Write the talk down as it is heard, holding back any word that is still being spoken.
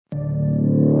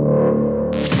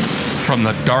From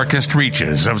the darkest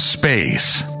reaches of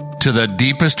space to the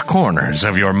deepest corners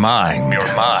of your mind.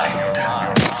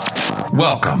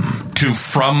 Welcome to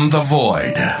From the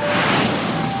Void.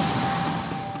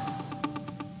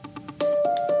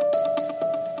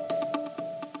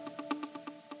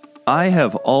 I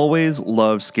have always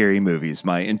loved scary movies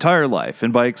my entire life,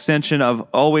 and by extension, I've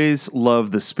always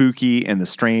loved the spooky and the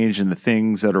strange and the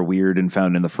things that are weird and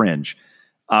found in the fringe.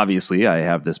 Obviously, I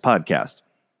have this podcast.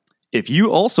 If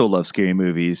you also love scary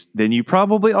movies, then you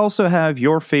probably also have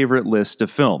your favorite list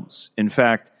of films. In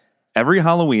fact, every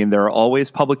Halloween, there are always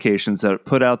publications that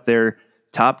put out their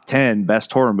top 10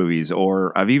 best horror movies,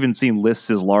 or I've even seen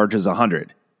lists as large as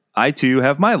 100. I, too,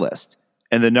 have my list,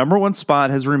 and the number one spot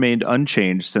has remained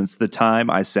unchanged since the time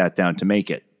I sat down to make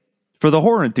it. For the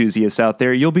horror enthusiasts out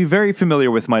there, you'll be very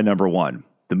familiar with my number one,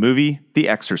 the movie The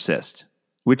Exorcist,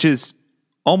 which is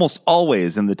almost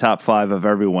always in the top 5 of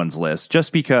everyone's list,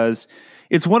 just because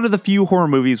it's one of the few horror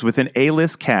movies with an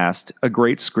A-list cast, a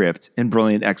great script, and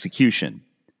brilliant execution.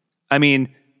 I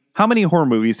mean, how many horror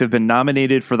movies have been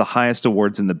nominated for the highest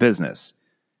awards in the business?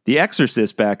 The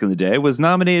Exorcist back in the day was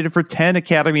nominated for 10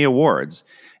 Academy Awards,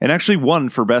 and actually won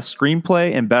for Best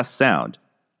Screenplay and Best Sound,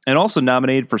 and also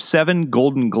nominated for 7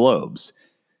 Golden Globes,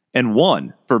 and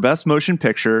won for Best Motion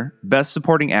Picture, Best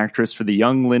Supporting Actress for the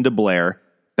young Linda Blair,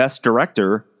 Best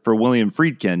Director for William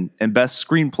Friedkin, and Best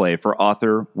Screenplay for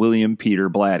author William Peter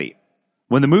Blatty.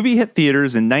 When the movie hit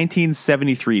theaters in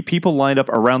 1973, people lined up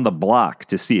around the block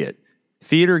to see it.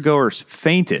 Theater goers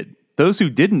fainted. Those who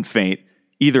didn't faint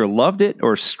either loved it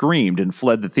or screamed and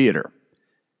fled the theater.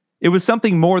 It was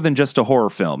something more than just a horror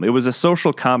film. It was a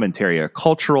social commentary, a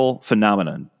cultural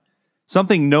phenomenon.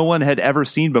 Something no one had ever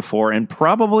seen before and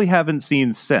probably haven't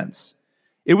seen since.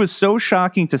 It was so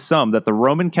shocking to some that the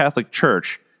Roman Catholic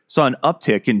Church saw an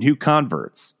uptick in new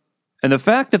converts. And the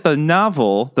fact that the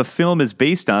novel the film is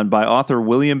based on by author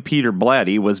William Peter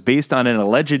Blatty was based on an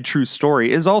alleged true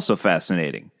story is also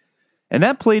fascinating. And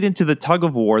that played into the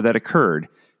tug-of-war that occurred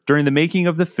during the making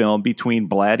of the film between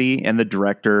Blatty and the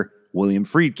director William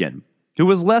Friedkin, who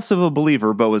was less of a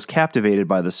believer but was captivated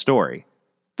by the story.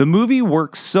 The movie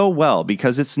works so well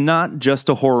because it's not just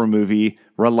a horror movie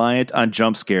reliant on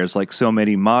jump scares like so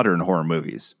many modern horror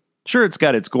movies. Sure, it's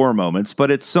got its gore moments,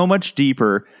 but it's so much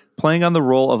deeper, playing on the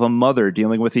role of a mother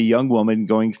dealing with a young woman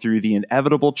going through the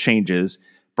inevitable changes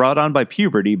brought on by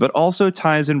puberty, but also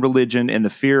ties in religion and the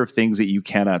fear of things that you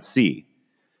cannot see.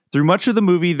 Through much of the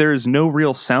movie, there is no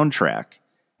real soundtrack,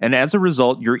 and as a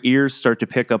result, your ears start to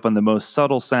pick up on the most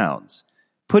subtle sounds,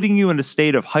 putting you in a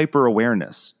state of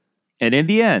hyper-awareness. And in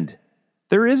the end,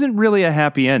 there isn't really a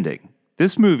happy ending.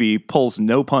 This movie pulls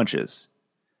no punches.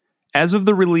 As of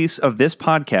the release of this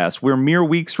podcast, we're mere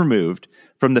weeks removed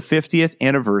from the 50th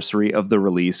anniversary of the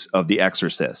release of The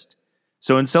Exorcist.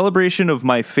 So in celebration of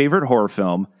my favorite horror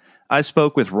film, I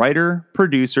spoke with writer,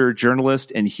 producer,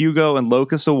 journalist, and Hugo and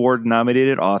Locus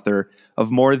Award-nominated author of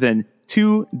more than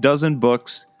 24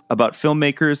 books about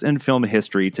filmmakers and film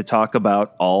history to talk about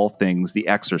all things The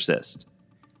Exorcist.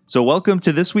 So welcome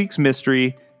to this week's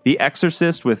mystery, The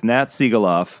Exorcist with Nat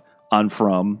Segaloff on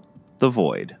From the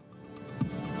Void.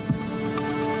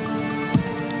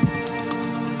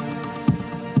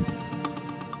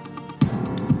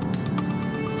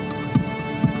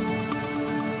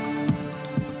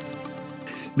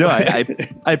 No, I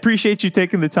appreciate you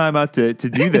taking the time out to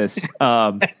do this.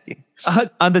 On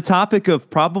the topic of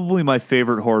probably my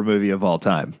favorite horror movie of all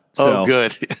time. So, oh,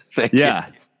 good. Thank you.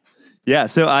 Yeah.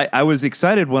 So I was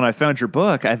excited when I found your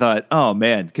book. I thought, oh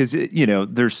man, because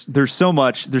there's so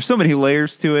much, there's so many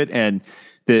layers to it, and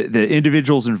the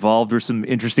individuals involved were some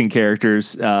interesting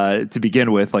characters to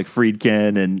begin with, like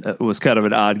Friedkin, and was kind of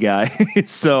an odd guy.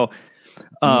 So,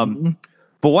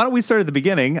 but why don't we start at the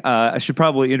beginning? I should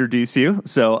probably introduce you.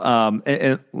 So,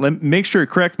 and make sure,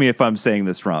 correct me if I'm saying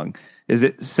this wrong. Is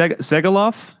it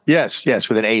Segaloff? Yes,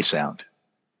 with an A sound.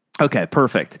 Okay,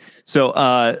 perfect. So,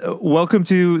 welcome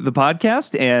to the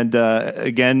podcast, and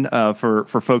again, for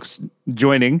folks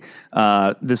joining,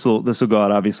 this will go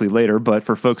out obviously later. But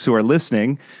for folks who are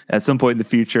listening at some point in the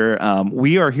future,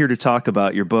 we are here to talk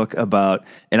about your book about,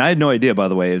 and I had no idea, by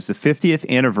the way, it was the 50th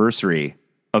anniversary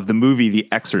of the movie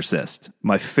The Exorcist,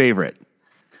 my favorite.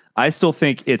 I still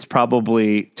think it's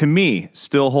probably, to me,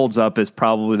 still holds up as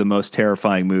probably the most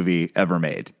terrifying movie ever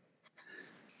made.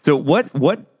 So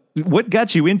what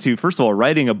got you into, first of all,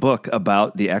 writing a book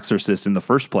about The Exorcist in the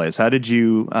first place? How did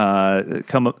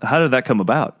that come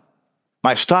about?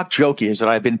 My stock joke is that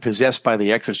I've been possessed by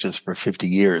The Exorcist for 50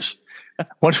 years.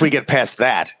 Once we get past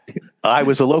that, I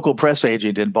was a local press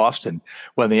agent in Boston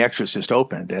when The Exorcist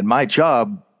opened, and my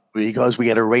job because we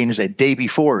had arranged a day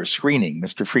before screening.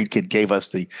 Mr. Friedkin gave us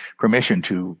the permission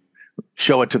to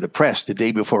show it to the press the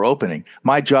day before opening.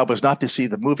 My job was not to see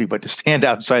the movie, but to stand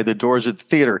outside the doors of the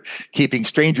theater, keeping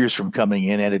strangers from coming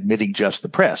in and admitting just the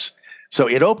press. So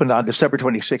it opened on December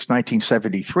 26,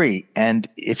 1973. And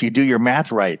if you do your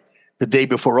math right, the day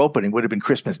before opening would have been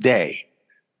Christmas Day.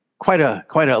 Quite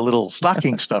a little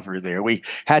stocking stuffer there. We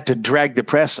had to drag the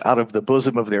press out of the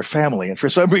bosom of their family. And for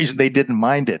some reason, they didn't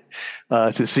mind it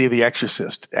to see The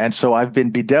Exorcist. And so I've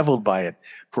been bedeviled by it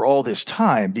for all this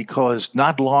time, because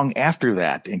not long after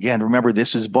that, again, remember,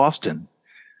 this is Boston,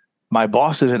 my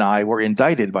bosses and I were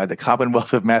indicted by the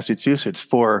Commonwealth of Massachusetts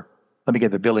for, let me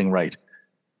get the billing right,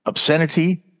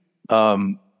 obscenity,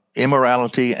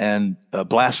 immorality, and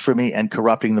blasphemy, and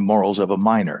corrupting the morals of a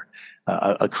minor.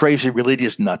 A crazy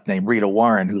religious nut named Rita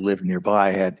Warren, who lived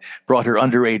nearby, had brought her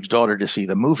underage daughter to see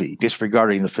the movie,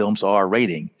 disregarding the film's R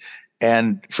rating.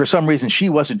 And for some reason, she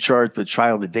wasn't charged with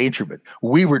child endangerment.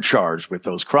 We were charged with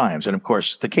those crimes. And of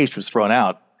course, the case was thrown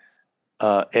out,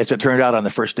 as it turned out, on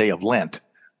the first day of Lent.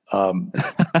 But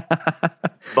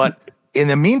in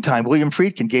the meantime, William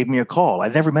Friedkin gave me a call.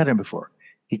 I'd never met him before.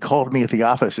 He called me at the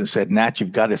office and said, "Nat,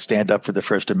 you've got to stand up for the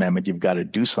First Amendment. You've got to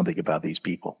do something about these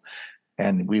people."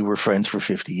 And we were friends for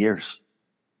 50 years.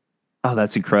 Oh,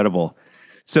 that's incredible.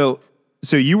 So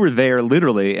you were there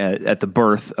literally at the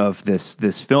birth of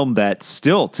this film that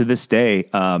still to this day,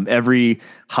 every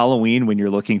Halloween when you're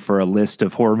looking for a list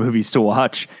of horror movies to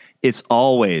watch, it's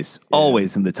always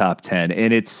in the top 10.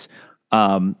 And it's,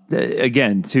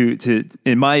 again, to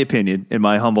in my opinion, in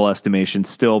my humble estimation,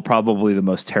 still probably the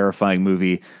most terrifying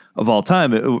movie of all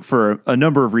time, for a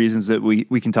number of reasons that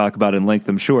we can talk about in length,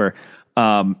 I'm sure.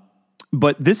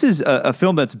 But this is a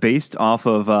film that's based on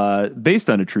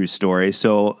a true story.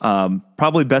 So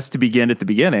probably best to begin at the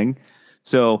beginning.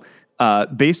 So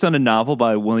based on a novel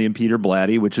by William Peter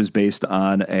Blatty, which is based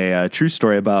on a true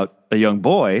story about a young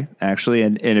boy, actually.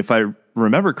 And if I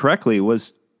remember correctly,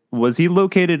 was he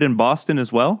located in Boston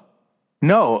as well?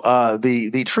 No,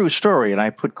 the true story, and I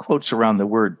put quotes around the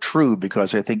word true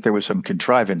because I think there was some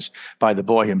contrivance by the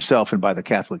boy himself and by the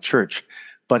Catholic Church.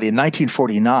 But in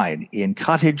 1949, in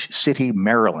Cottage City,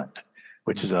 Maryland,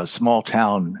 which is a small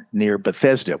town near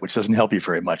Bethesda, which doesn't help you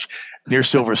very much, near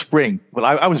Silver Spring. Well,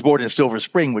 I was born in Silver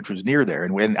Spring, which was near there,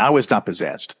 and when I was not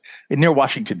possessed, near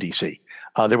Washington, D.C.,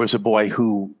 there was a boy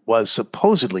who was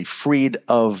supposedly freed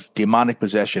of demonic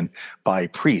possession by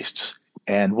priests.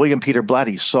 And William Peter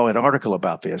Blatty saw an article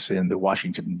about this in the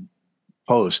Washington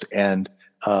Post, and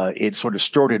it sort of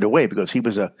stored it away because he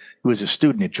was a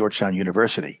student at Georgetown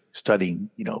University studying,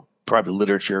 probably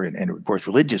literature and of course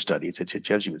religious studies at a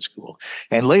Jesuit school.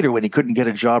 And later, when he couldn't get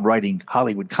a job writing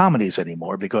Hollywood comedies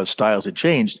anymore because styles had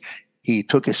changed, he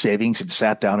took his savings and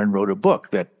sat down and wrote a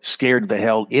book that scared the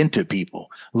hell into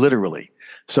people, literally.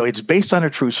 So it's based on a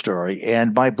true story.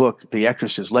 And my book, The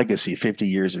Exorcist Legacy, 50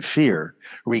 Years of Fear,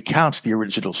 recounts the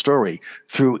original story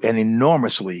through an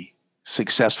enormously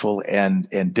successful and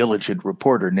diligent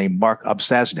reporter named Mark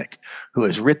Obsaznik, who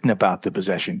has written about the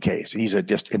possession case. He's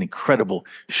just an incredible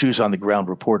shoes on the ground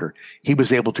reporter. He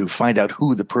was able to find out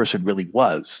who the person really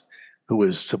was who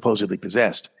was supposedly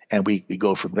possessed, and we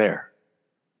go from there.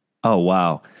 Oh,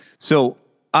 wow. So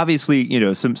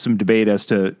obviously, some debate as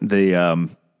to the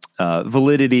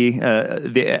validity,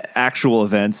 the actual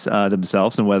events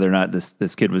themselves, and whether or not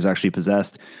this kid was actually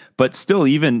possessed. But still,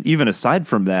 even aside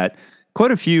from that,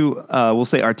 quite a few, we'll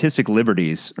say, artistic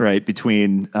liberties, right,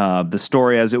 between the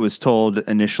story as it was told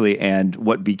initially and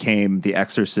what became The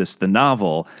Exorcist, the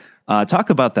novel. Talk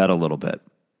about that a little bit.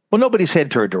 Well, nobody's head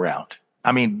turned around.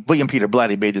 I mean, William Peter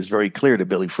Blatty made this very clear to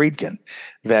Billy Friedkin,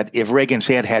 that if Reagan's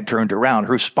head had turned around,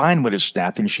 her spine would have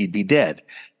snapped and she'd be dead.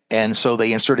 And so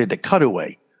they inserted a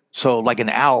cutaway. So like an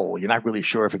owl, you're not really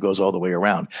sure if it goes all the way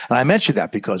around. And I mention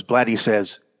that because Blatty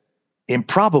says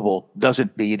improbable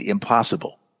doesn't mean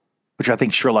impossible, which I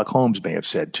think Sherlock Holmes may have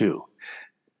said too.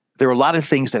 There are a lot of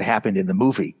things that happened in the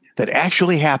movie that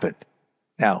actually happened.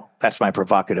 Now, that's my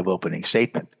provocative opening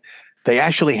statement. They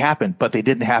actually happened, but they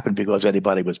didn't happen because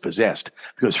anybody was possessed.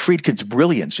 Because Friedkin's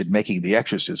brilliance in making The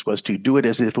Exorcist was to do it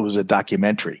as if it was a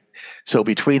documentary. So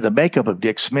between the makeup of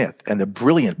Dick Smith and the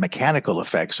brilliant mechanical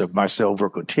effects of Marcel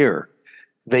Vercoutier,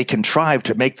 they contrived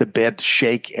to make the bed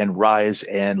shake and rise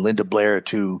and Linda Blair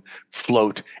to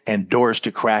float and doors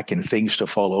to crack and things to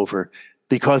fall over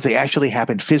because they actually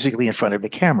happened physically in front of the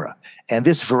camera. And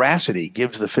this veracity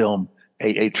gives the film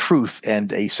a truth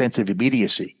and a sense of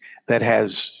immediacy that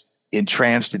has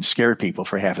entranced and scared people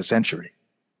for half a century.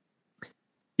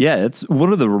 Yeah, it's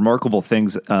one of the remarkable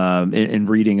things in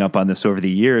reading up on this over the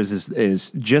years is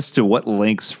just to what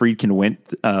lengths Friedkin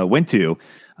went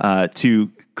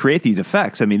to create these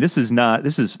effects. I mean, this is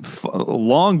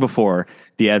long before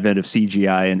the advent of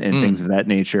CGI and things of that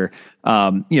nature.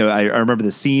 I remember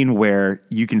the scene where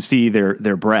you can see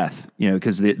their breath,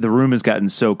 because the room has gotten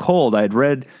so cold. I had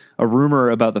read a rumor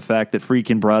about the fact that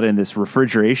Friedkin brought in this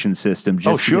refrigeration system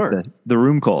just to get the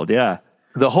room cold. Yeah.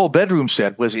 The whole bedroom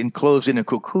set was enclosed in a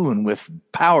cocoon with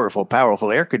powerful,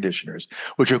 powerful air conditioners,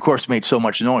 which of course made so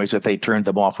much noise that they turned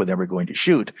them off when they were going to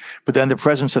shoot. But then the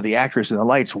presence of the actors and the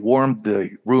lights warmed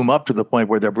the room up to the point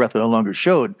where their breath no longer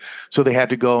showed. So they had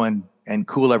to go and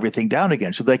cool everything down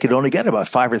again. So they could only get about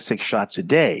 5 or 6 shots a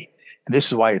day. And this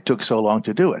is why it took so long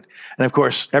to do it. And of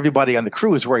course, everybody on the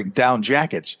crew is wearing down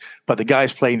jackets, but the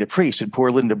guys playing the priest and poor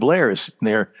Linda Blair is sitting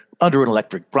there under an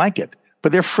electric blanket.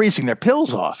 But they're freezing their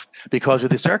pills off because of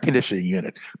this air conditioning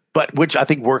unit, but which I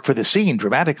think worked for the scene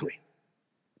dramatically.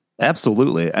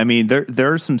 Absolutely. I mean,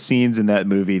 there are some scenes in that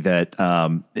movie that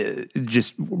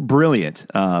just brilliant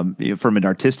from an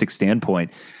artistic standpoint,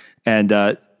 and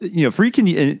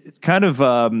Friedkin kind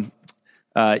of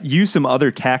use some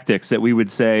other tactics that we would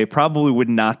say probably would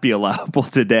not be allowable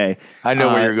today. I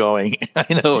know where you're going.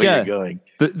 I know where you're going.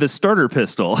 The starter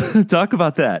pistol. Talk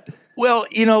about that. Well,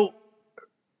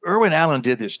 Irwin Allen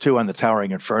did this too on The Towering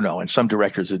Inferno, and some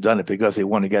directors have done it because they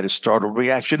want to get a startled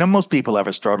reaction. And most people have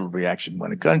a startled reaction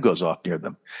when a gun goes off near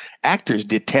them. Actors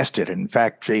detest it. And in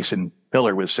fact, Jason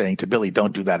Miller was saying to Billy,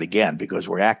 don't do that again because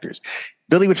we're actors.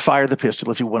 Billy would fire the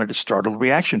pistol if he wanted a startled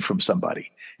reaction from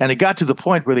somebody. And it got to the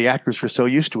point where the actors were so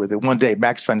used to it that one day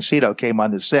Max von Sydow came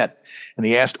on the set and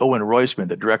he asked Owen Roisman,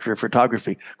 the director of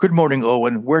photography, "Good morning,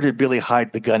 Owen. Where did Billy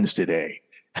hide the guns today?"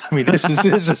 I mean, this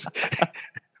is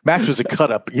Max was a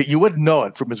cut-up. You wouldn't know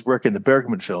it from his work in the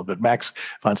Bergman film, but Max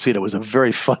von Sydow was a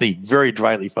very funny, very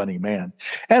dryly funny man.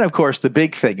 And, of course, the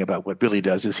big thing about what Billy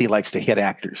does is he likes to hit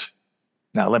actors.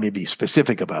 Now, let me be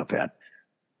specific about that.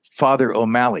 Father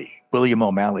O'Malley, William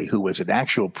O'Malley, who was an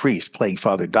actual priest playing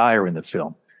Father Dyer in the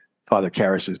film, Father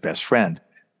Karras's best friend,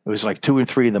 it was like 2 or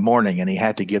 3 in the morning, and he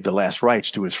had to give the last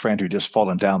rites to his friend who just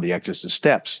fallen down the Exorcist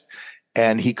steps.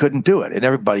 And he couldn't do it. And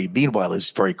everybody, meanwhile,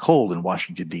 is very cold in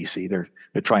Washington, D.C. They're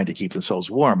trying to keep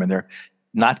themselves warm, and they're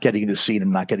not getting in the scene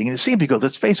and not getting in the scene because,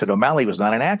 let's face it, O'Malley was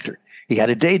not an actor. He had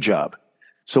a day job.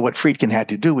 So what Friedkin had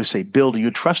to do was say, "Bill, do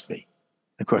you trust me?"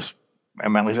 Of course,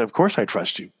 O'Malley said, "Of course I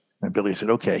trust you." And Billy said,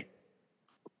 "Okay."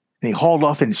 And he hauled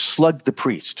off and slugged the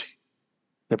priest.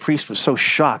 The priest was so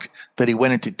shocked that he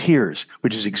went into tears,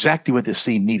 which is exactly what this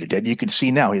scene needed. And you can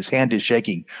see now his hand is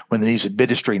shaking when he's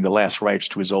administering the last rites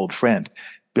to his old friend.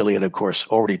 Billy had, of course,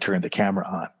 already turned the camera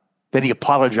on. Then he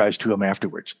apologized to him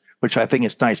afterwards, which I think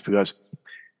is nice because,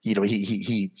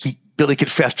 Billy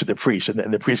confessed to the priest,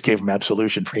 and the priest gave him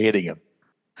absolution for hitting him.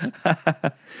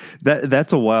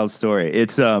 That's a wild story.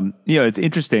 It's it's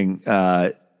interesting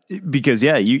because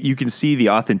you can see the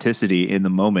authenticity in the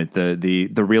moment,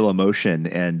 the real emotion,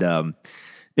 and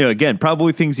again,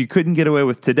 probably things you couldn't get away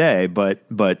with today, but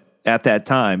at that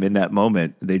time, in that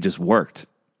moment, they just worked.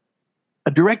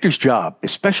 A director's job,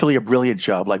 especially a brilliant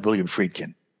job like William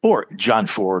Friedkin or John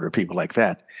Ford or people like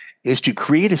that, is to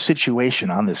create a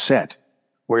situation on the set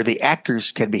where the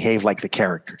actors can behave like the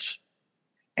characters.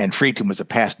 And Friedkin was a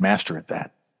past master at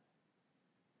that.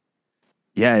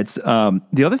 Yeah, it's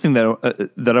the other thing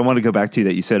that I want to go back to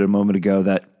that you said a moment ago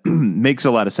that makes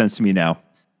a lot of sense to me now.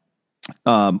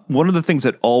 One of the things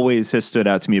that always has stood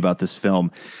out to me about this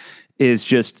film is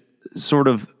just sort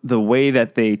of the way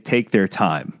that they take their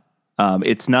time.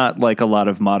 It's not like a lot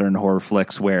of modern horror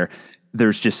flicks where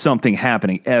there's just something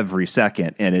happening every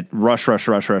second and it rush,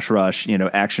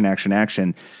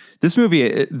 action. This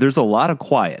movie, there's a lot of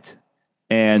quiet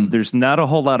and there's not a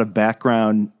whole lot of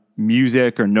background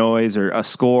music or noise or a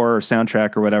score or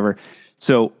soundtrack or whatever.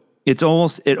 So it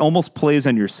almost plays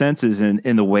on your senses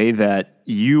in the way that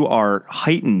you are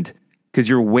heightened because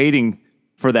you're waiting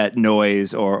for that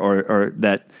noise or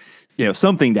that,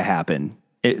 something to happen.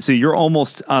 So you're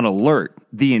almost on alert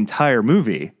the entire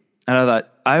movie. And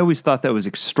I always thought that was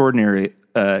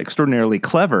extraordinarily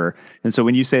clever. And so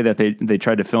when you say that they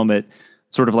tried to film it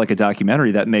sort of like a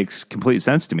documentary, that makes complete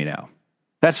sense to me now.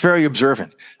 That's very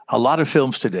observant. A lot of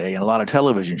films today and a lot of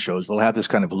television shows will have this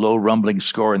kind of low rumbling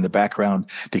score in the background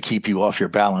to keep you off your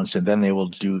balance. And then they will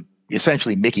do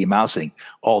essentially Mickey Mousing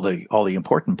all the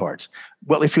important parts.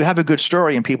 Well, if you have a good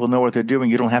story and people know what they're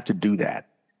doing, you don't have to do that.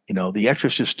 The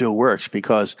Exorcist still works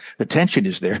because the tension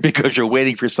is there because you're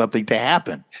waiting for something to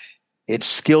happen. It's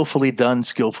skillfully done,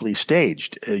 skillfully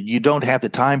staged. You don't have the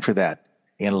time for that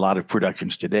in a lot of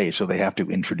productions today, so they have to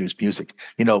introduce music.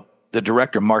 The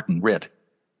director, Martin Ritt,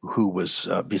 who was,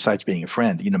 besides being a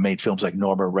friend, made films like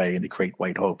Norma Ray and The Great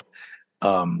White Hope,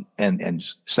 and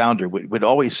Sounder would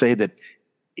always say that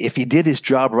if he did his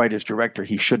job right as director,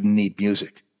 he shouldn't need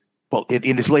music. Well,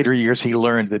 in his later years, he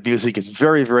learned that music is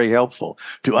very, very helpful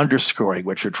to underscoring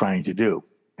what you're trying to do.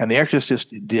 And The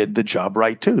Exorcist did the job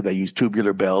right, too. They used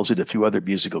tubular bells and a few other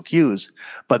musical cues,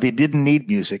 but they didn't need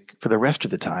music for the rest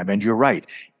of the time. And you're right.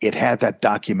 It had that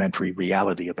documentary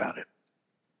reality about it.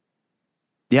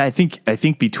 Yeah, I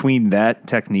think between that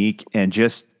technique and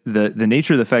just the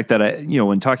nature of the fact that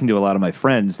when talking to a lot of my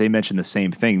friends, they mentioned the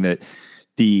same thing, that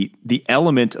the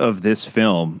element of this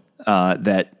film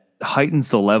that heightens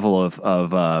the level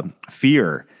of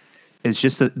fear is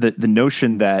just the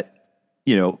notion that,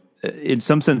 in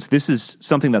some sense, this is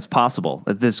something that's possible,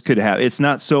 that this could happen. It's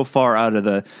not so far out of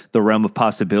the realm of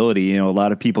possibility. A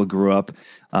lot of people grew up,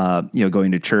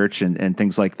 going to church and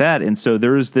things like that. And so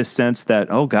there is this sense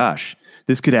that, oh gosh,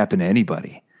 this could happen to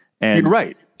anybody. And you're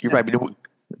right. You're right.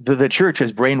 The church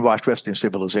has brainwashed Western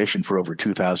civilization for over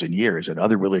 2,000 years, and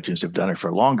other religions have done it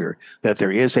for longer, that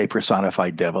there is a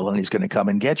personified devil and he's going to come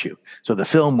and get you. So the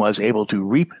film was able to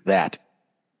reap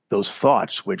those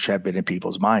thoughts which have been in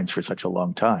people's minds for such a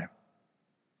long time.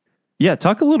 Yeah,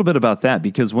 talk a little bit about that,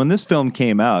 because when this film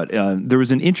came out, there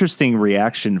was an interesting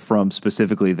reaction from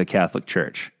specifically the Catholic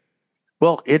Church.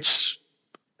 Well, it's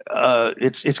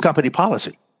company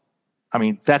policy. I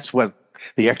mean, that's what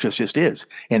The Exorcist is.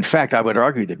 In fact, I would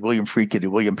argue that William Friedkin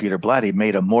and William Peter Blatty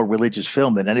made a more religious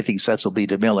film than anything Cecil B.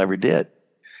 DeMille ever did.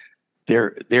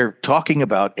 They're talking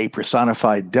about a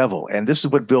personified devil, and this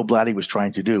is what Bill Blatty was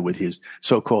trying to do with his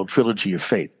so-called trilogy of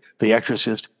faith: The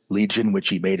Exorcist, Legion, which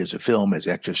he made as a film as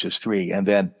Exorcist 3, and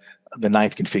then the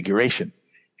Ninth Configuration.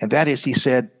 And that is, he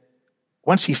said,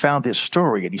 once he found this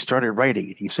story and he started writing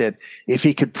it, he said, if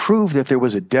he could prove that there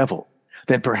was a devil,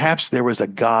 then perhaps there was a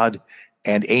God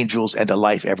and angels and a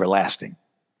life everlasting.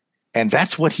 And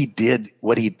that's what he did,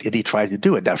 he tried to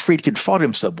do it. Now, Friedkin fought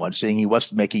him somewhat, saying he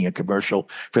wasn't making a commercial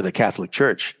for the Catholic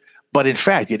Church. But in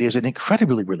fact, it is an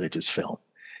incredibly religious film.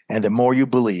 And the more you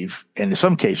believe, and in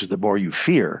some cases, the more you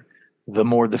fear, the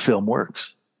more the film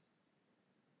works.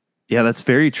 Yeah, that's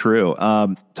very true.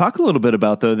 Talk a little bit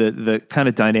about, though, the kind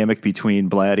of dynamic between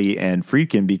Blatty and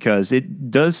Friedkin, because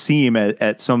it does seem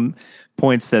at some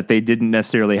points that they didn't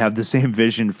necessarily have the same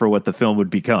vision for what the film would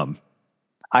become.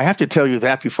 I have to tell you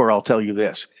that before I'll tell you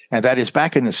this, and that is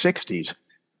back in the 60s,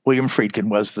 William Friedkin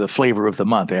was the flavor of the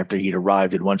month after he'd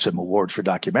arrived and won some awards for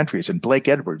documentaries. And Blake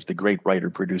Edwards, the great writer,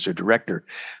 producer, director,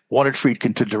 wanted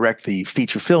Friedkin to direct the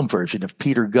feature film version of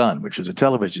Peter Gunn, which was a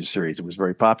television series that was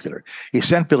very popular. He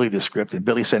sent Billy the script, and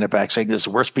Billy sent it back saying, this is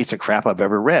the worst piece of crap I've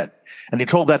ever read. And he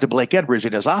told that to Blake Edwards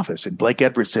in his office. And Blake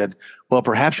Edwards said, well,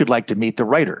 perhaps you'd like to meet the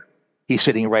writer. He's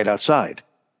sitting right outside.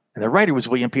 And the writer was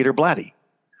William Peter Blatty,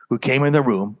 who came in the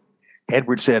room.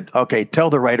 Edwards said, okay, tell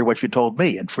the writer what you told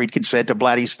me. And Friedkin said to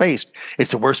Blatty's face,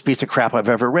 it's the worst piece of crap I've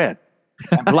ever read.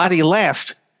 And Blatty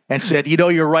laughed and said,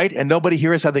 you're right. And nobody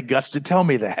here has had the guts to tell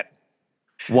me that.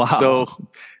 Wow. So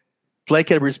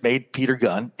Blake Edwards made Peter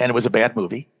Gunn, and it was a bad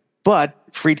movie. But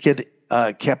Friedkin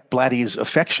kept Blatty's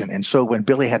affection. And so when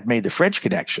Billy had made the French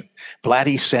Connection,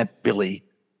 Blatty sent Billy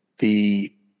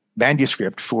the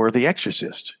manuscript for The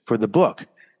Exorcist, for the book.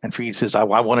 And Friedkin says, I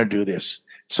want to do this.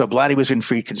 So Blatty was in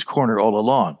Friedkin's corner all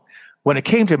along. When it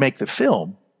came to make the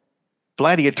film,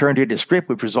 Blatty had turned in a script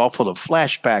which was all full of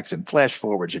flashbacks and flash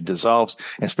forwards and dissolves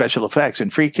and special effects. And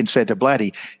Friedkin said to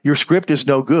Blatty, your script is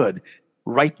no good.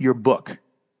 Write your book,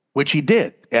 which he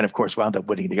did. And of course, wound up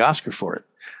winning the Oscar for it.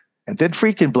 And then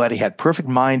Friedkin and Blatty had perfect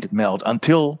mind meld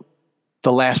until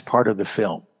the last part of the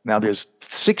film. Now, there's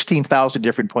 16,000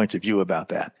 different points of view about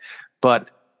that. But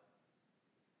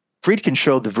Friedkin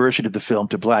showed the version of the film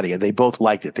to Blatty, and they both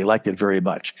liked it. They liked it very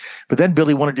much. But then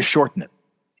Billy wanted to shorten it.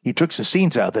 He took some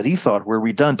scenes out that he thought were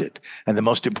redundant. And the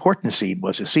most important scene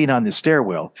was a scene on the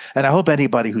stairwell. And I hope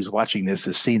anybody who's watching this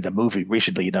has seen the movie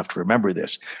recently enough to remember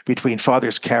this. Between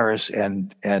Fathers Karras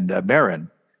and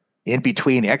Marin, in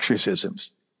between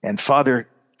exorcisms. And Father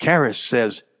Karras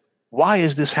says, why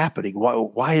is this happening?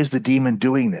 Why is the demon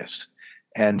doing this?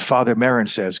 And Father Marin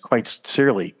says, quite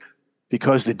sincerely,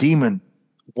 because the demon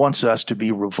wants us to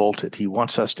be revolted. He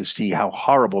wants us to see how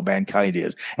horrible mankind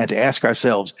is and to ask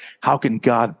ourselves, how can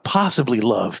God possibly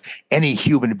love any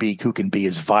human being who can be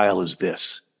as vile as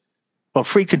this? Well,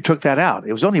 Friedkin took that out.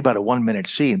 It was only about a 1-minute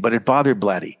scene, but it bothered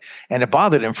Blatty. And it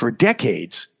bothered him for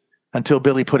decades until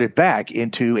Billy put it back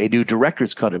into a new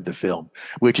director's cut of the film,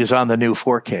 which is on the new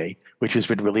 4K, which has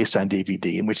been released on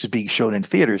DVD and which is being shown in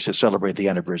theaters to celebrate the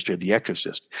anniversary of The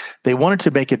Exorcist. They wanted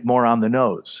to make it more on the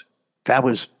nose. That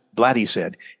was, Blatty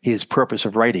said, his purpose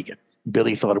of writing it.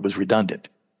 Billy thought it was redundant.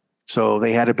 So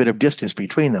they had a bit of distance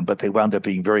between them, but they wound up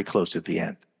being very close at the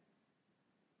end.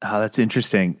 Oh, that's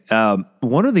interesting.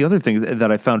 One of the other things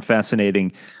that I found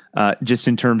fascinating, just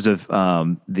in terms of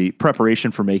the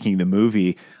preparation for making the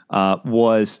movie,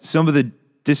 was some of the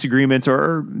disagreements,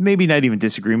 or maybe not even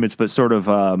disagreements, but sort of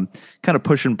kind of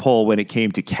push and pull when it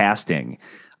came to casting.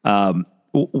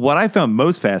 What I found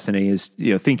most fascinating is,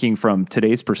 thinking from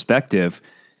today's perspective,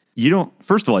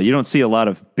 first of all, you don't see a lot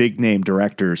of big name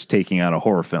directors taking on a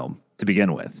horror film to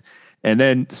begin with. And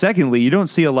then secondly, you don't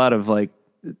see a lot of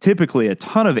typically a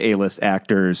ton of A-list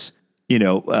actors,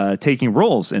 taking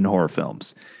roles in horror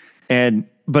films.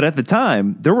 But at the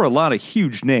time, there were a lot of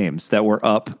huge names that were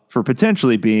up for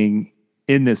potentially being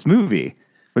in this movie,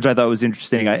 which I thought was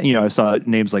interesting. I saw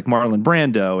names like Marlon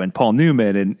Brando and Paul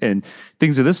Newman and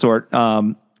things of this sort.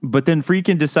 But then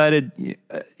Friedkin decided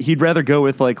he'd rather go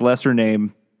with lesser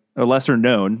known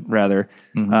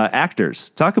actors.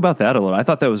 Talk about that a little. I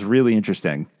thought that was really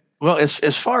interesting. Well,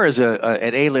 as far as an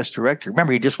A-list director,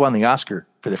 remember, he just won the Oscar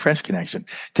for The French Connection,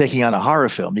 taking on a horror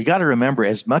film. You got to remember,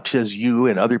 as much as you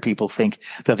and other people think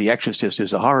that The Exorcist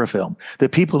is a horror film, the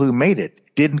people who made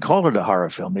it didn't call it a horror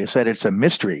film. They said it's a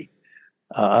mystery,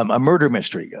 a murder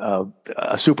mystery,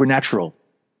 a supernatural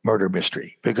murder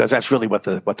mystery, because that's really what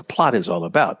the plot is all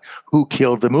about. Who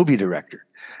killed the movie director?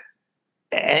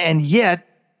 And yet,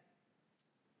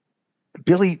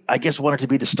 Billy, I guess, wanted to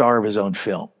be the star of his own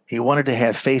film. He wanted to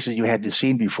have faces you hadn't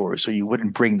seen before, so you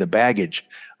wouldn't bring the baggage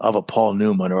of a Paul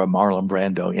Newman or a Marlon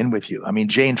Brando in with you. I mean,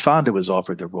 Jane Fonda was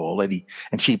offered the role,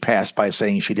 and she passed by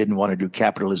saying she didn't want to do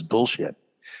capitalist bullshit.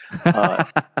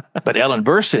 But Ellen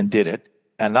Burstyn did it,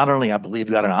 and not only, I believe,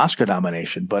 got an Oscar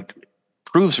nomination, but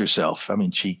proves herself. I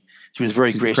mean, she was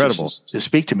very gracious to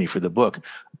speak to me for the book.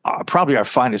 Probably our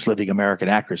finest living American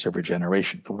actress of her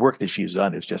generation. The work that she's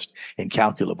done is just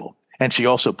incalculable. And she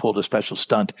also pulled a special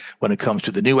stunt when it comes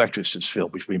to the new Exorcist film,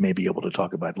 which we may be able to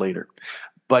talk about later.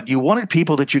 But you wanted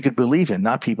people that you could believe in,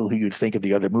 not people who you'd think of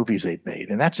the other movies they'd made.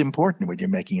 And that's important when you're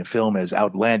making a film as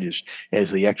outlandish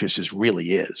as The Exorcist really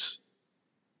is.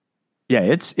 Yeah,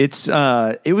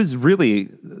 it was really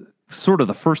sort of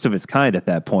the first of its kind at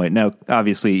that point. Now,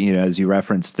 obviously, as you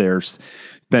referenced, there's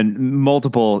been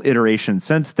multiple iterations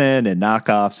since then, and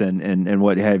knockoffs and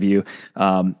what have you.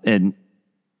 And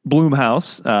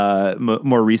Blumhouse,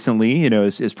 more recently,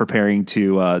 is preparing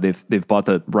to. They've bought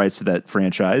the rights to that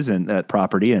franchise and that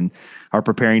property, and are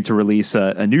preparing to release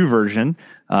a new version,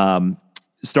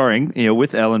 starring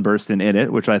with Ellen Burstyn in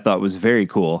it, which I thought was very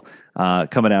cool.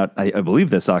 Coming out, I believe,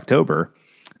 this October,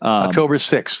 October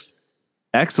 6th.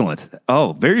 Excellent.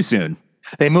 Oh, very soon.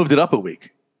 They moved it up a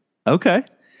week. Okay.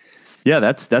 Yeah,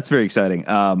 that's very exciting.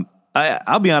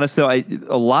 I'll be honest, though,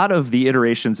 a lot of the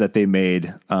iterations that they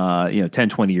made, 10,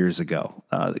 20 years ago,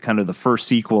 kind of the first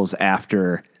sequels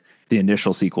after the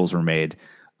initial sequels were made,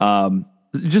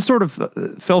 just sort of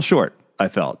fell short, I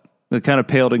felt. It kind of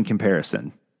paled in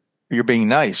comparison. You're being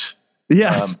nice.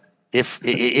 Yes. If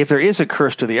there is a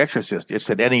curse to The Exorcist, it's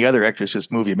that any other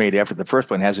Exorcist movie made after the first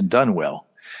one hasn't done well.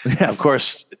 Yes. Of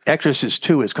course, Exorcist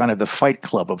 2 is kind of the Fight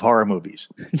Club of horror movies.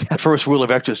 Yes. The first rule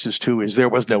of Exorcist 2 is there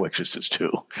was no Exorcist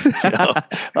 2.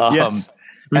 Yes.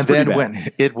 And then bad. When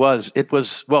it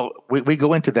was well, we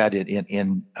go into that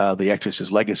in The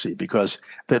Exorcist Legacy, because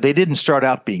they didn't start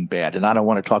out being bad, and I don't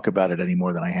want to talk about it any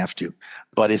more than I have to.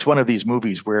 But it's one of these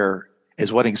movies where,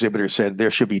 as one exhibitor said,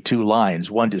 there should be two lines,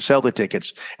 one to sell the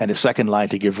tickets and a second line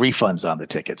to give refunds on the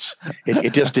tickets.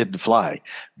 It just didn't fly.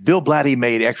 Bill Blatty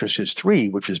made Exorcist 3,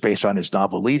 which was based on his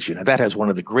novel Legion, and that has one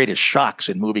of the greatest shocks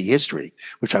in movie history,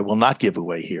 which I will not give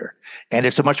away here. And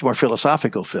it's a much more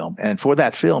philosophical film. And for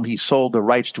that film, he sold the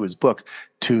rights to his book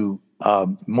to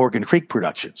Morgan Creek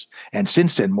Productions. And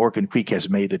since then, Morgan Creek has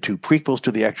made the two prequels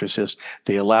to The Exorcist.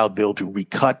 They allowed Bill to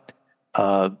recut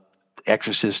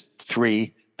Exorcist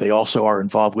 3. They also are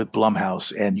involved with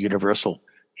Blumhouse and Universal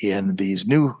in these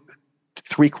new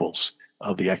threequels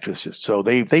of The Exorcist. So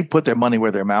they put their money where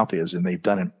their mouth is, and they've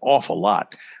done an awful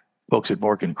lot, folks at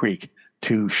Morgan Creek,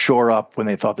 to shore up when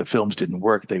they thought the films didn't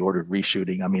work. They ordered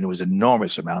reshooting. I mean, it was an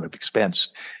enormous amount of expense,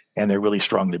 and they're really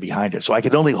strongly behind it. So I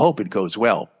can only hope it goes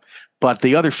well. But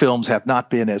the other films have not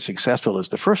been as successful as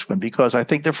the first one, because I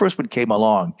think the first one came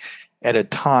along at a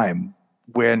time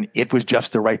when it was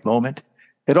just the right moment.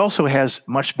 It also has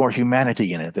much more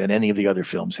humanity in it than any of the other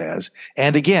films has.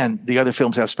 And again, the other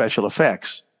films have special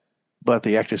effects, but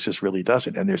The Exorcist really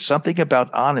doesn't. And there's something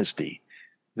about honesty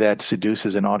that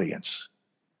seduces an audience.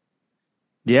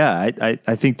 Yeah,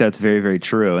 I think that's very, very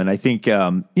true. And I think,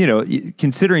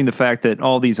 considering the fact that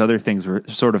all these other things were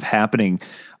sort of happening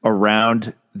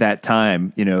around that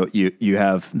time, you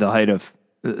have the height of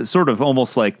sort of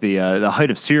almost like the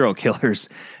height of serial killers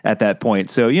at that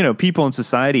point. So, people in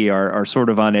society are sort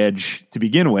of on edge to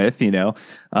begin with,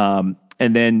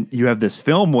 and then you have this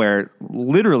film where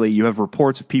literally you have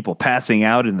reports of people passing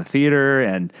out in the theater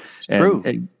and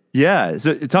yeah.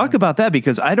 So talk about that,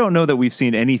 because I don't know that we've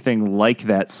seen anything like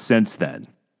that since then.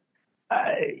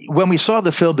 When we saw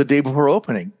the film the day before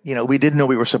opening, we didn't know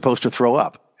we were supposed to throw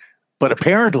up. But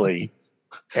apparently,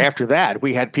 after that,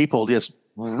 we had people just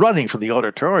running from the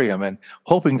auditorium and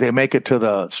hoping they make it to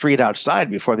the street outside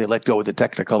before they let go of the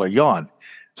Technicolor yawn.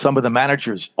 Some of the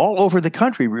managers all over the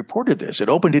country reported this. It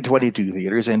opened in 22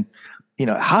 theaters. And,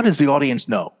 how does the audience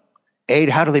know? A,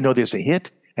 how do they know there's a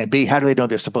hit? And B, how do they know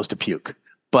they're supposed to puke?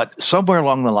 But somewhere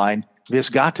along the line, this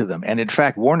got to them. And in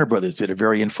fact, Warner Brothers did a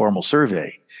very informal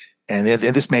survey. And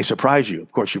this may surprise you.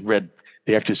 Of course, you've read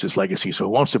The Exorcist Legacy, so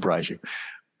it won't surprise you.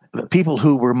 The people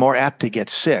who were more apt to get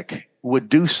sick would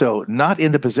do so not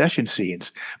in the possession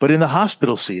scenes, but in the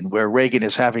hospital scene where Reagan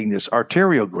is having this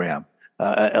arteriogram,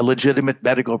 a legitimate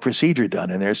medical procedure done,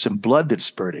 and there's some blood that's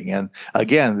spurting. And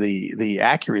again, the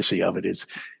accuracy of it is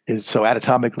so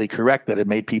anatomically correct that it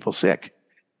made people sick.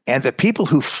 And the people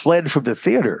who fled from the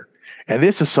theater, and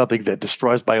this is something that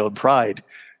destroys my own pride,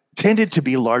 tended to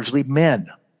be largely men.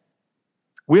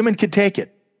 Women could take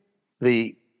it.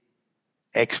 The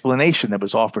explanation that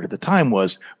was offered at the time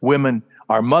was women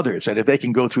are mothers, and if they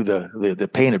can go through the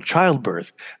pain of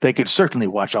childbirth, they could certainly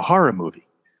watch a horror movie.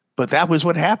 But that was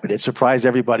what happened. It surprised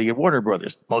everybody at Warner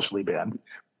Brothers, mostly men.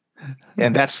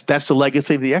 And that's the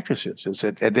legacy of The Exorcist.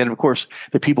 And then, of course,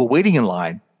 the people waiting in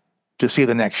line to see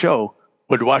the next show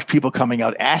would watch people coming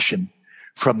out ashen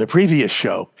from the previous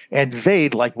show, and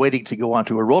they'd, like waiting to go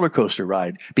onto a roller coaster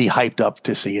ride, be hyped up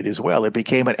to see it as well. It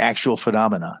became an actual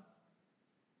phenomenon.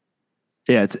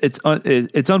 Yeah, it's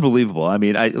unbelievable. I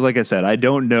mean, like I said, I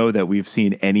don't know that we've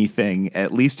seen anything,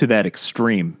 at least to that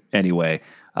extreme anyway,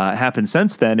 happen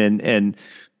since then. And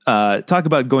talk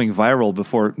about going viral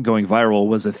before going viral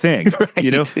was a thing.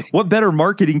 Right. What better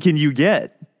marketing can you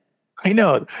get? I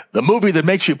know, the movie that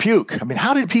makes you puke. I mean,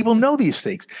 how did people know these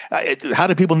things? How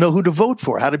did people know who to vote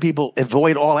for? How did people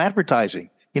avoid all advertising?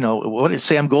 What did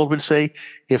Sam Goldwyn say?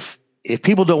 If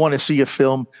people don't want to see a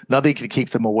film, nothing can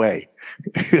keep them away.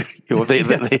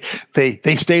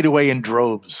 They stayed away in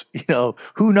droves.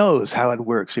 Who knows how it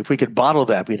works? If we could bottle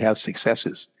that, we'd have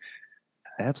successes.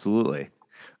 Absolutely.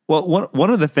 Well, one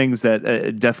of the things that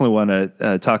I definitely want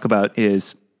to talk about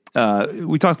is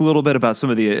we talked a little bit about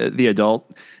some of the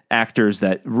adult actors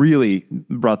that really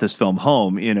brought this film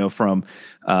home. From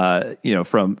the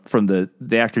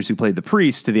actors who played the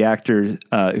priest to the actor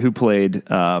who played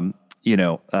the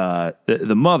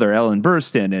mother, Ellen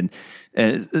Burstyn,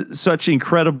 and such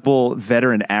incredible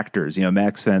veteran actors.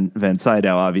 Max van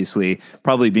Sydow, obviously,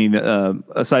 probably being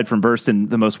aside from Burstyn,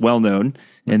 the most well known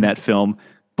in that film.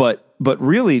 But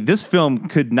really, this film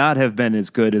could not have been as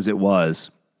good as it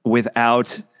was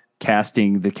without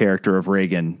casting the character of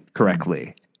Reagan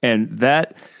correctly. And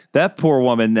that poor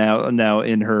woman now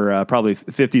in her probably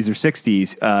 50s or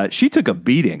 60s, she took a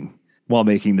beating while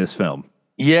making this film.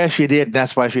 Yeah, she did.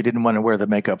 That's why she didn't want to wear the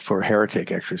makeup for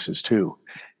Heretic Exorcist 2.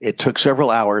 It took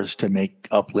several hours to make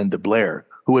up Linda Blair,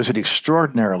 who was an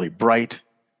extraordinarily bright,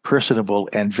 personable,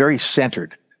 and very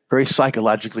centered, very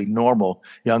psychologically normal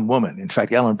young woman. In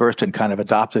fact, Ellen Burstyn kind of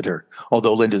adopted her,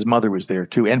 although Linda's mother was there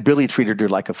too. And Billy treated her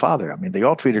like a father. I mean, they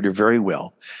all treated her very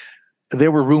well.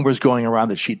 There were rumors going around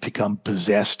that she'd become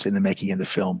possessed in the making of the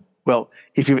film. Well,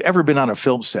 if you've ever been on a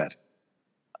film set,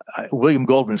 William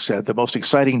Goldman said the most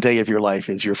exciting day of your life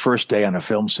is your first day on a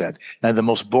film set, and the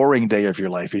most boring day of your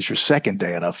life is your second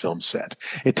day on a film set.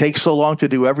 It takes so long to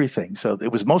do everything. So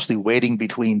it was mostly waiting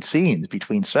between scenes,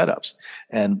 between setups.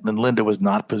 And Linda was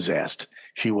not possessed.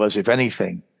 She was, if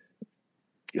anything,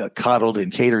 coddled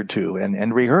and catered to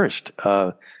and rehearsed.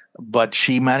 But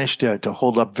she managed to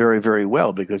hold up very, very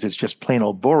well, because it's just plain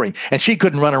old boring. And she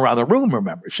couldn't run around the room,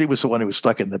 remember. She was the one who was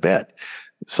stuck in the bed.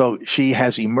 So she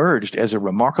has emerged as a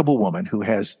remarkable woman who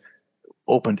has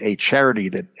opened a charity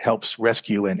that helps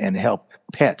rescue and help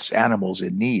pets, animals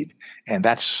in need. And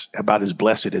that's about as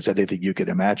blessed as anything you could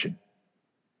imagine.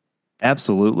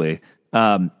 Absolutely.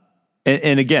 And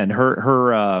again,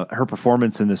 her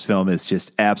performance in this film is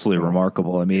just absolutely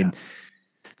remarkable. I mean,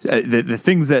 the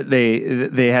things that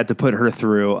they had to put her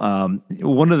through.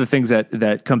 One of the things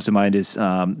that comes to mind is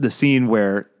the scene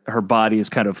where her body is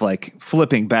kind of like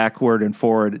flipping backward and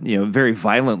forward, very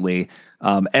violently.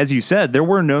 As you said, there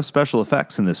were no special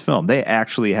effects in this film. They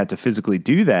actually had to physically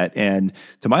do that. And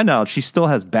to my knowledge, she still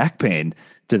has back pain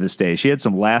to this day. She had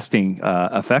some lasting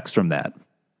effects from that.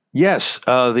 Yes.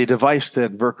 The device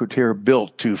that Vercoutier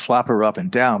built to flop her up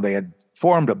and down, they had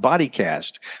formed a body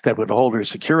cast that would hold her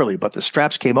securely, but the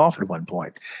straps came off at one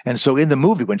point. And so in the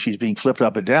movie, when she's being flipped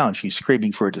up and down, she's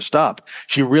screaming for it to stop.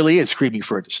 She really is screaming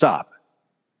for it to stop.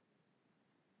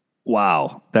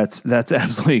 Wow, that's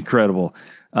absolutely incredible.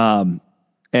 And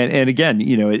again,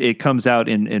 it comes out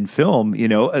in film.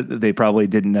 They probably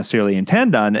didn't necessarily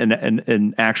intend on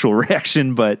an actual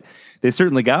reaction, but they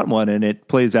certainly got one, and it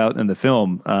plays out in the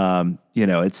film.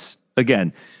 It's,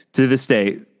 again, to this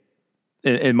day,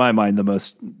 in my mind, the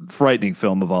most frightening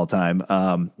film of all time.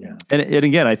 And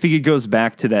again, I think it goes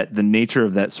back to the nature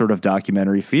of that sort of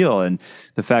documentary feel, and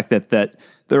the fact that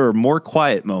there are more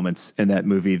quiet moments in that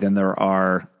movie than there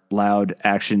are loud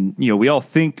action. We all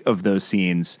think of those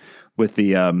scenes with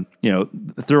the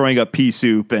throwing up pea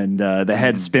soup and the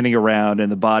head spinning around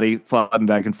and the body flopping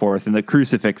back and forth and the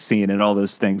crucifix scene and all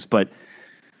those things. But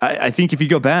I think if you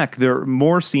go back, there are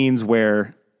more scenes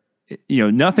where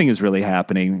nothing is really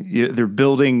happening. They're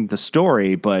building the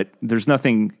story, but there's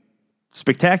nothing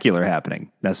spectacular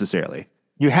happening necessarily.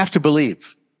 You have to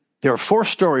believe. There are 4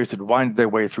 stories that wind their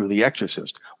way through The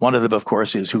Exorcist. One of them, of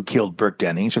course, is who killed Burt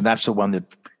Dennings, and that's the one that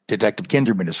Detective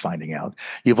Kinderman is finding out.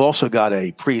 You've also got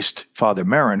a priest, Father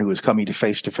Marin, who is coming to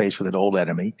face with an old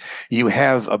enemy. You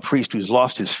have a priest who's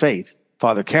lost his faith,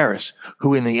 Father Karras,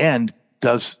 who in the end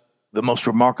does the most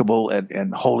remarkable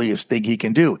and holiest thing he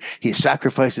can do. He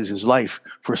sacrifices his life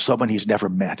for someone he's never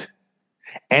met.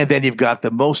 And then you've got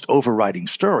the most overriding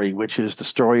story, which is the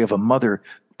story of a mother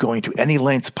going to any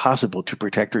lengths possible to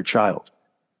protect her child.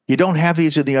 You don't have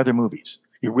these in the other movies.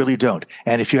 You really don't.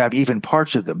 And if you have even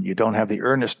parts of them, you don't have the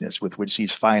earnestness with which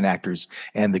these fine actors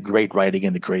and the great writing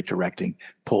and the great directing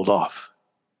pulled off.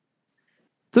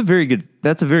 That's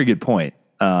a very good point.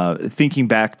 Thinking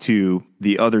back to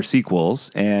the other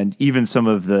sequels and even some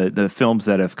of the films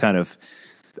that have kind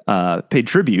of paid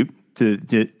tribute to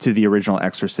the original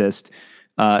Exorcist,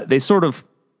 they sort of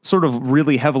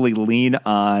really heavily lean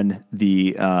on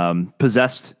the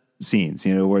possessed scenes,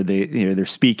 where they're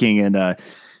speaking and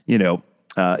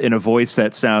in a voice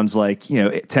that sounds like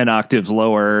 10 octaves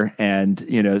lower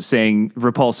and saying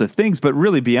repulsive things, but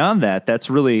really beyond that, that's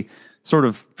really sort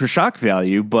of for shock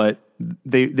value, but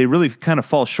they really kind of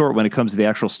fall short when it comes to the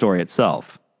actual story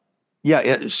itself.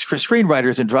 Yeah,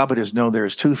 screenwriters and dramatists know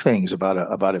there's 2 things about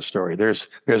a story. There's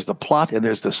the plot and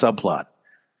there's the subplot.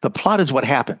 The plot is what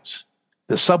happens.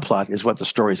 The subplot is what the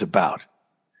story's about.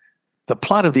 The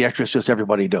plot of The Exorcist,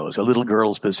 everybody knows. A little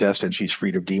girl is possessed and she's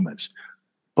freed of demons.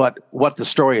 But what the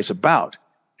story is about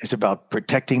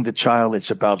protecting the child. It's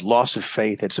about loss of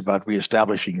faith. It's about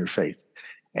reestablishing your faith.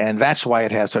 And that's why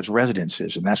it has such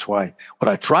resonances. And that's why what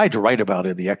I tried to write about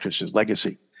in The Exorcist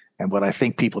Legacy and what I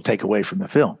think people take away from the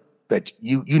film, that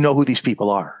you know who these people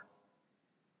are.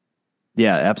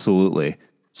 Yeah, absolutely.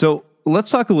 So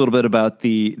let's talk a little bit about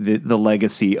the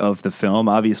legacy of the film.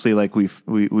 Obviously, like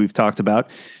we've talked about,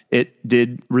 it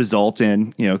did result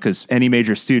in, because any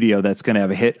major studio that's going to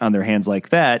have a hit on their hands like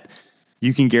that,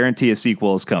 you can guarantee a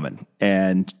sequel is coming.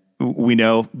 And we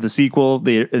know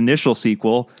the initial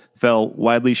sequel fell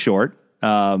widely short.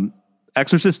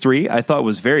 Exorcist 3, I thought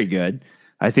was very good.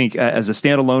 I think as a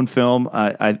standalone film,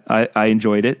 I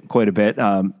enjoyed it quite a bit.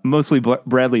 Mostly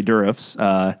Bradley Dourif's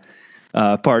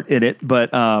part in it,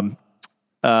 but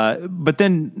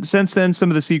then since then, some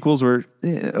of the sequels were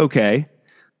okay.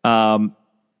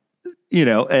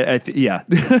 Yeah.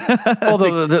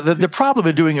 Although the problem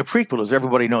in doing a prequel is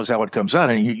everybody knows how it comes out,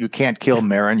 and you can't kill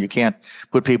Marin, you can't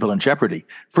put people in jeopardy.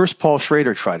 First, Paul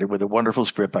Schrader tried it with a wonderful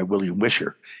script by William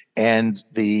Wisher, and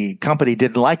the company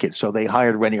didn't like it, so they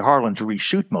hired Rennie Harlan to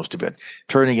reshoot most of it,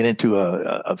 turning it into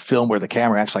a film where the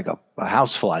camera acts like a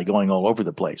housefly going all over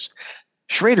the place.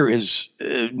 Schrader is,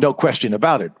 no question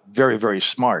about it, very, very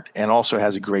smart, and also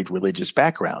has a great religious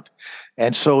background.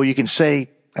 And so you can say,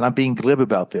 and I'm being glib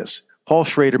about this, Paul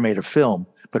Schrader made a film,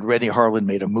 but Rennie Harlan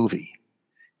made a movie.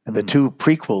 And the 2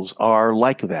 prequels are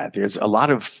like that. There's a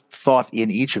lot of thought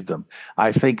in each of them.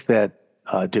 I think that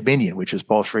Dominion, which is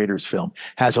Paul Schrader's film,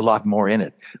 has a lot more in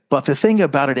it. But the thing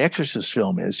about an Exorcist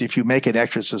film is if you make an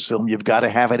Exorcist film, you've got to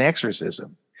have an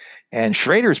exorcism. And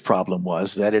Schrader's problem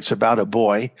was that it's about a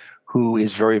boy who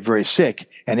is very, very sick.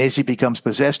 And as he becomes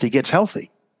possessed, he gets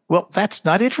healthy. Well, that's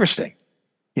not interesting.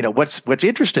 What's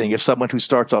interesting is someone who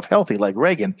starts off healthy like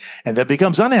Reagan and then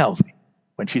becomes unhealthy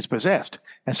when she's possessed.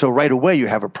 And so right away you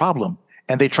have a problem.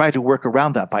 And they try to work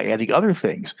around that by adding other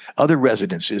things, other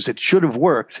resonances that should have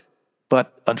worked.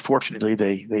 But unfortunately,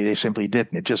 they simply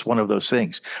didn't. It's just one of those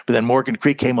things. But then Morgan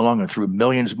Creek came along and threw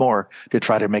millions more to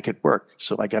try to make it work.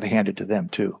 So I got to hand it to them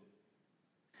too.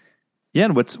 Yeah,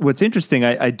 and what's interesting,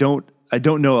 I don't I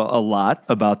don't know a lot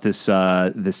about this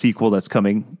the sequel that's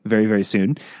coming very, very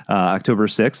soon, October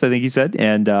 6th, I think you said.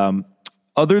 And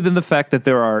other than the fact that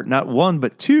there are not one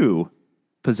but two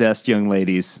possessed young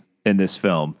ladies in this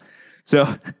film,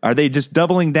 so are they just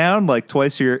doubling down like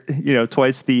twice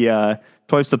the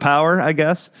power, I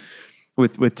guess,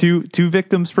 with two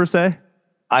victims per se?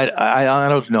 I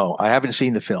don't know. I haven't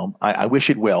seen the film. I wish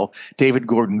it will. David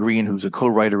Gordon Green, who's a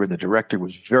co-writer and the director,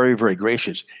 was very, very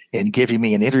gracious in giving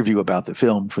me an interview about the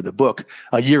film for the book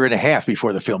a year and a half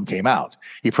before the film came out.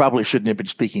 He probably shouldn't have been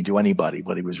speaking to anybody,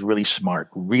 but he was really smart,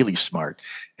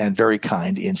 and very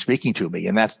kind in speaking to me.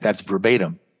 And that's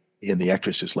verbatim in The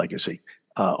Exorcist Legacy.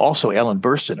 Also, Ellen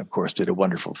Burstyn, of course, did a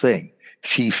wonderful thing.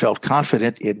 She felt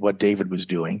confident in what David was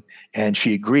doing, and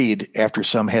she agreed after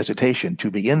some hesitation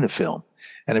to be in the film.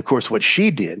 And of course, what she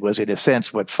did was, in a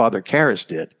sense, what Father Karras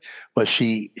did, was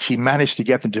she managed to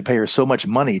get them to pay her so much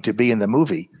money to be in the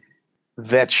movie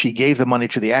that she gave the money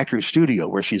to the Actors Studio,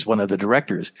 where she's one of the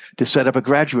directors, to set up a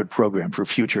graduate program for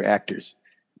future actors.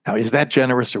 Now, is that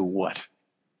generous or what?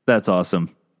 That's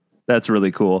awesome. That's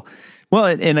really cool. Well,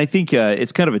 and I think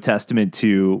it's kind of a testament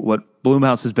to what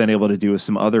Blumhouse has been able to do with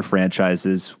some other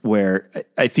franchises, where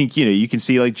I think, you can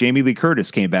see like Jamie Lee Curtis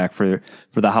came back for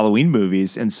the Halloween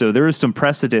movies. And so there is some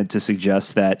precedent to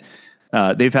suggest that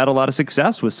they've had a lot of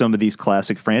success with some of these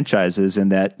classic franchises, and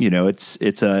that,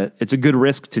 it's a good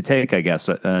risk to take, I guess,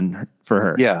 for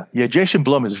her. Yeah. Jason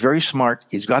Blum is very smart.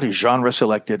 He's got his genre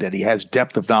selected, and he has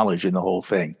depth of knowledge in the whole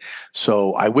thing.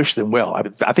 So I wish them well.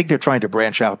 I think they're trying to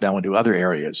branch out now into other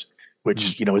areas,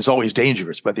 which, is always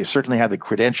dangerous, but they certainly have the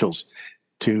credentials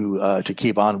to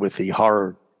keep on with the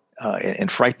horror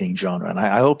and frightening genre. And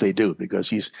I hope they do, because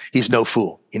he's no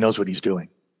fool. He knows what he's doing.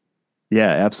 Yeah,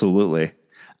 absolutely.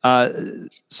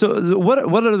 So what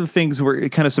other things were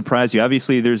kind of surprised you?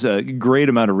 Obviously, there's a great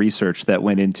amount of research that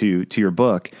went into your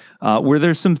book. Were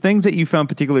there some things that you found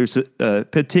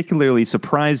particularly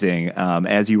surprising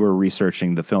as you were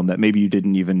researching the film that maybe you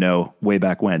didn't even know way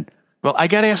back when? Well, I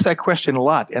got asked that question a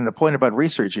lot. And the point about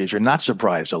research is you're not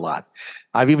surprised a lot.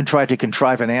 I've even tried to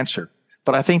contrive an answer.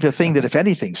 But I think the thing that, if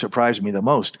anything, surprised me the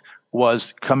most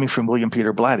was coming from William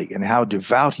Peter Blatty, and how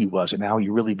devout he was, and how he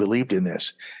really believed in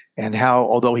this. And how,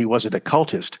 although he wasn't a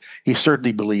cultist, he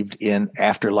certainly believed in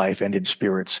afterlife and in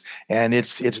spirits. And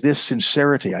it's this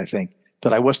sincerity, I think,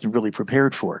 that I wasn't really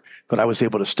prepared for, but I was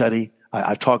able to study.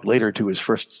 I've talked later to his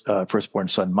firstborn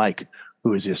son, Mike,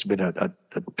 who has just been a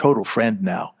total friend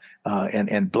now.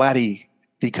 And Blatty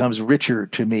becomes richer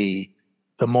to me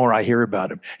the more I hear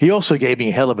about him. He also gave me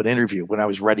a hell of an interview when I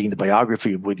was writing the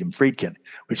biography of William Friedkin,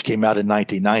 which came out in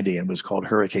 1990 and was called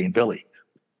Hurricane Billy.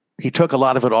 He took a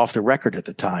lot of it off the record at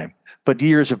the time, but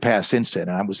years have passed since then,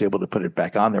 and I was able to put it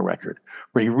back on the record,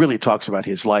 where he really talks about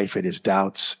his life and his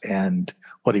doubts and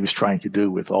what he was trying to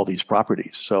do with all these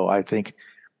properties. So I think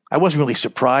I wasn't really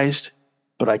surprised,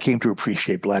 but I came to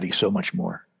appreciate Blatty so much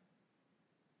more.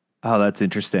 Oh, that's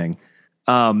interesting.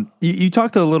 You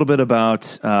talked a little bit about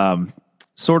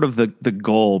sort of the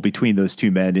goal between those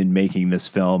two men in making this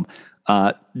film,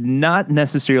 not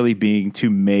necessarily being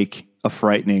to make a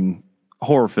frightening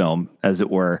horror film, as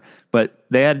it were, but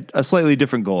they had a slightly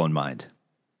different goal in mind.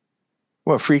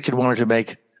 Well, Friedkin wanted to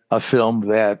make a film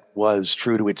that was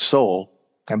true to its soul,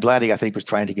 and Blatty, I think, was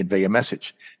trying to convey a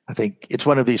message. I think it's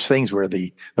one of these things where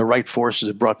the right forces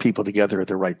have brought people together at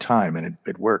the right time, and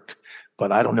it worked.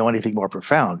 But I don't know anything more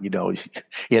profound.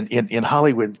 In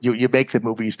Hollywood, you make the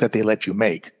movies that they let you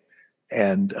make.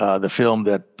 And the film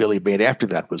that Billy made after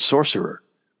that was Sorcerer,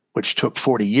 which took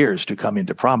 40 years to come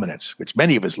into prominence, which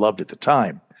many of us loved at the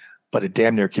time, but it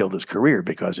damn near killed his career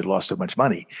because it lost so much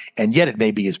money. And yet it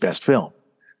may be his best film.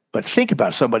 But think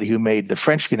about somebody who made The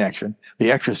French Connection,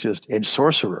 The Exorcist, and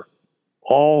Sorcerer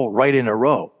all right in a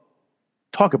row.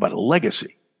 Talk about a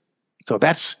legacy. So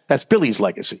that's Billy's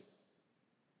legacy.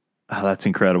 Oh, that's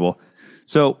incredible.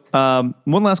 So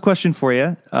one last question for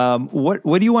you.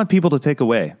 What do you want people to take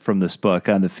away from this book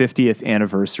on the 50th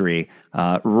anniversary,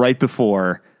 right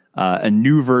before a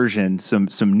new version, some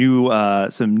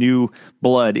new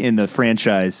blood in the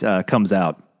franchise comes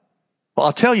out? Well,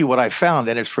 I'll tell you what I found,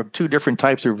 and it's from two different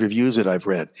types of reviews that I've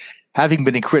read. Having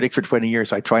been a critic for 20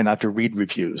 years, I try not to read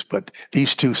reviews, but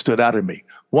these two stood out to me.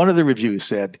 One of the reviews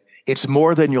said, "It's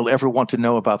more than you'll ever want to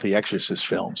know about the Exorcist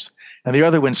films." And the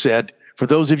other one said, "For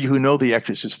those of you who know the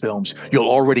Exorcist films, you'll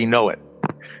already know it."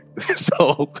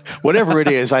 So whatever it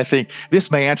is, I think this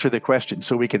may answer the question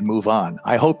so we can move on.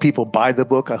 I hope people buy the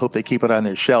book. I hope they keep it on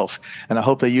their shelf. And I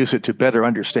hope they use it to better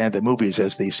understand the movies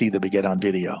as they see them again on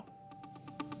video.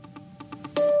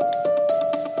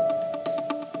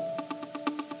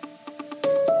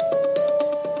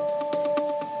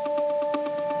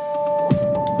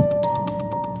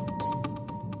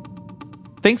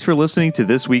 Thanks for listening to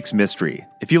this week's mystery.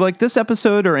 If you like this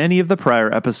episode or any of the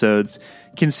prior episodes,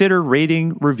 consider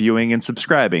rating, reviewing, and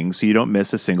subscribing so you don't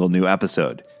miss a single new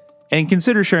episode. And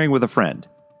consider sharing with a friend.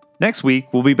 Next week,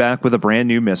 we'll be back with a brand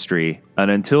new mystery.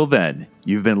 And until then,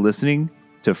 you've been listening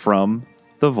to From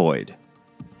the Void.